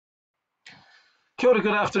Kia ora,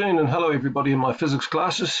 good afternoon, and hello everybody in my physics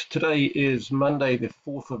classes. Today is Monday the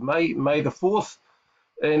 4th of May, May the 4th,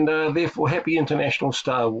 and therefore happy International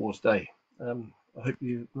Star Wars Day. I hope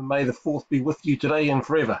May the 4th be with you today and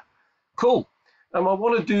forever. Cool. I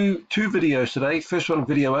want to do two videos today. First one,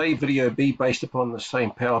 video A, video B, based upon the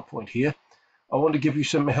same PowerPoint here. I want to give you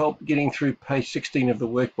some help getting through page 16 of the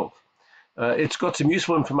workbook. It's got some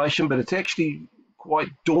useful information, but it's actually quite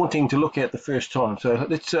daunting to look at the first time. So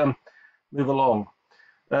let's move along.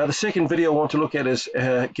 The second video I want to look at is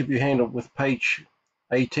give you a hand with page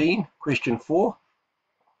 18, question 4,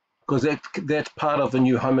 because that's part of the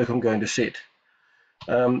new homework I'm going to set.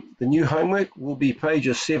 The new homework will be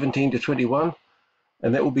pages 17 to 21,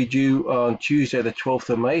 and that will be due on Tuesday the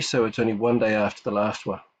 12th of May, so it's only one day after the last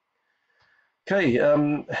one. Okay,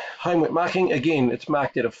 homework marking, again, it's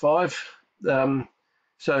marked out of 5,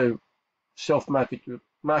 so mark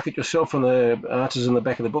it yourself from the answers in the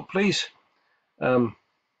back of the book, please.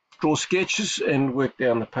 Draw sketches and work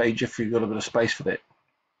down the page if you've got a bit of space for that.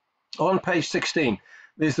 On page 16,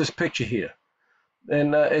 there's this picture here,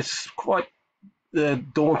 and it's quite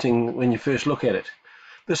daunting when you first look at it.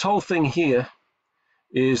 This whole thing here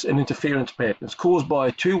is an interference pattern. It's caused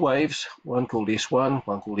by two waves, one called S1,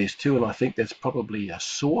 one called S2, and I think that's probably a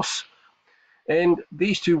source. And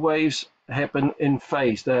these two waves happen in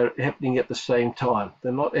phase. They're happening at the same time.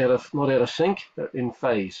 They're not out of sync, they're in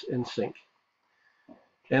phase, in sync.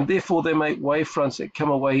 And therefore they make wavefronts that come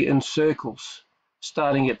away in circles,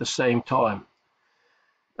 starting at the same time.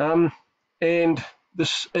 And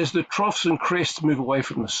this, as the troughs and crests move away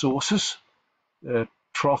from the sources, the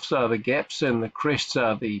troughs are the gaps and the crests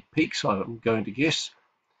are the peaks, I'm going to guess,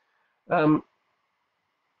 a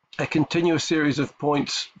continuous series of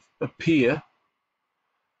points appear,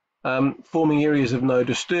 forming areas of no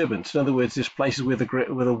disturbance. In other words, there's places where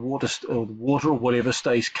the water or whatever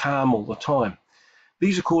stays calm all the time.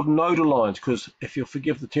 These are called nodal lines because, if you'll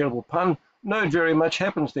forgive the terrible pun, not very much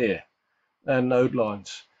happens there, node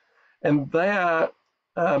lines. And they are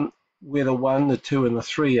where the 1, the 2, and the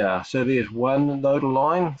 3 are. So there's one nodal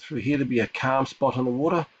line through here to be a calm spot in the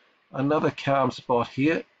water, another calm spot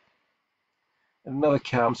here, and another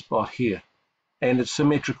calm spot here. And it's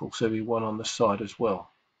symmetrical, so there'll be one on the side as well.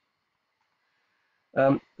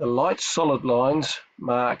 The light solid lines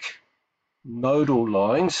mark nodal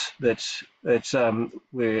lines, that's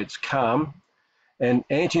where it's calm, and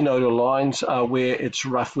antinodal lines are where it's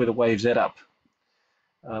rough, where the waves add up.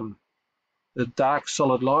 The dark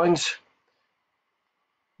solid lines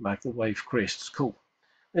mark the wave crests. Cool.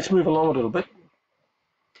 Let's move along a little bit.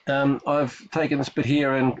 I've taken this bit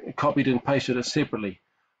here and copied and pasted it separately.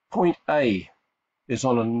 Point A is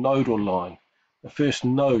on a nodal line. The first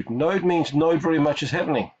node. Node means no very much is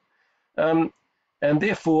happening. And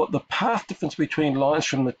therefore, the path difference between lines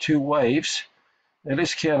from the two waves, now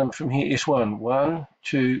let's count them from here, S1, 1,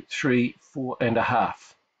 2, 3, 4.5.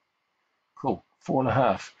 Cool,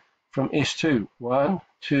 4.5. From S2, 1,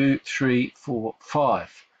 2, 3, 4,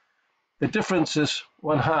 5. The difference is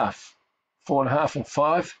 1/2. 4.5 and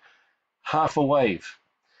 5, half a wave.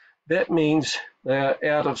 That means they are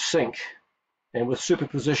out of sync. And with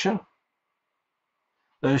superposition,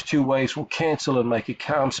 those two waves will cancel and make a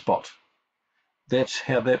calm spot. That's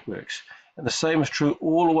how that works. And the same is true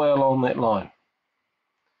all the way along that line.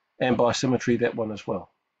 And by symmetry, that one as well.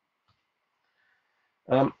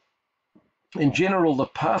 In general, the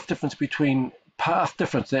path difference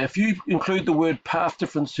now if you include the word path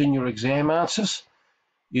difference in your exam answers,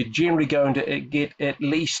 you're generally going to get at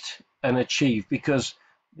least an achieve, because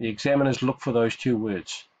the examiners look for those two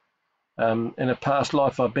words. In a past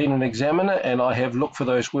life, I've been an examiner and I have looked for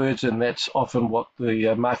those words, and that's often what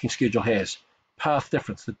the marking schedule has. Path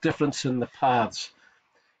difference, the difference in the paths.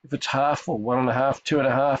 If it's half or 1.5,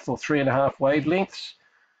 2.5 or 3.5 wavelengths,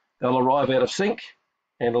 they'll arrive out of sync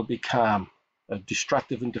and it'll be calm, a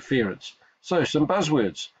destructive interference. So some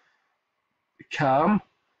buzzwords: calm,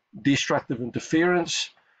 destructive interference,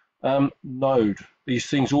 node. These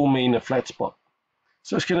things all mean a flat spot.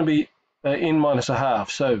 So it's going to be n minus a half.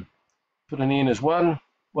 So put an n as 1,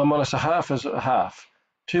 1 minus a half is a half,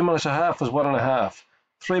 2 minus a half is 1.5,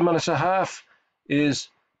 3 minus a half is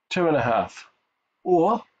 2.5,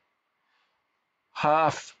 or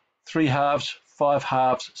half, 3 halves, 5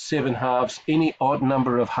 halves, 7 halves, any odd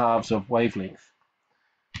number of halves of wavelength.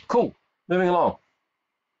 Cool. Moving along.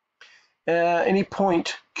 Any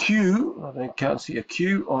point Q, I can't see a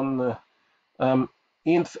Q on the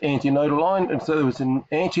nth antinodal line, and so an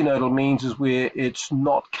antinodal means is where it's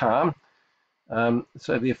not calm.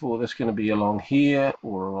 So therefore that's going to be along here,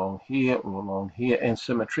 or along here, or along here, and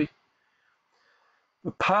symmetry.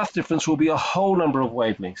 The path difference will be a whole number of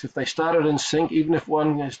wavelengths. If they started in sync, even if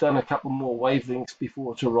one has done a couple more wavelengths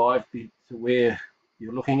before it's arrived to where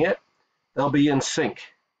you're looking at, they'll be in sync.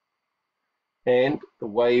 And the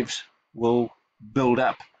waves will build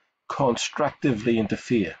up, constructively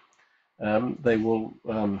interfere. They will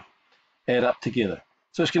add up together.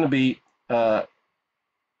 So it's going to be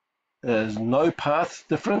there's no path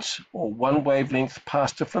difference, or one wavelength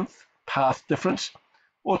path difference,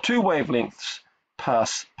 or two wavelengths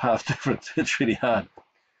path difference. It's really hard.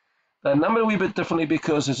 They're numbered a wee bit differently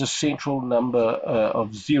because there's a central number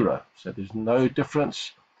of 0. So there's no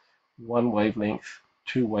difference, one wavelength,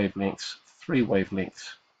 two wavelengths, three wavelengths.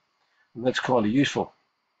 And that's kind of useful.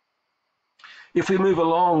 If we move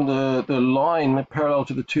along the line parallel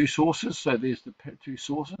to the two sources, so there's the two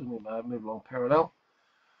sources, and we move along parallel,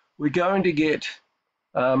 we're going to get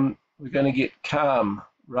calm,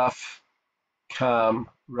 rough, calm,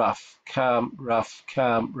 rough, calm, rough,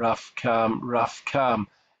 calm, rough, calm, rough, calm,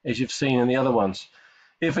 as you've seen in the other ones.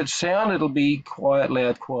 If it's sound, it'll be quiet,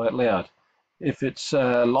 loud, quiet, loud. If it's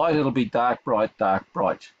light, it'll be dark, bright, dark,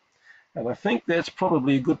 bright. And I think that's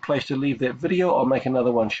probably a good place to leave that video. I'll make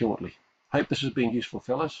another one shortly. Hope this has been useful,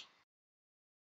 fellas.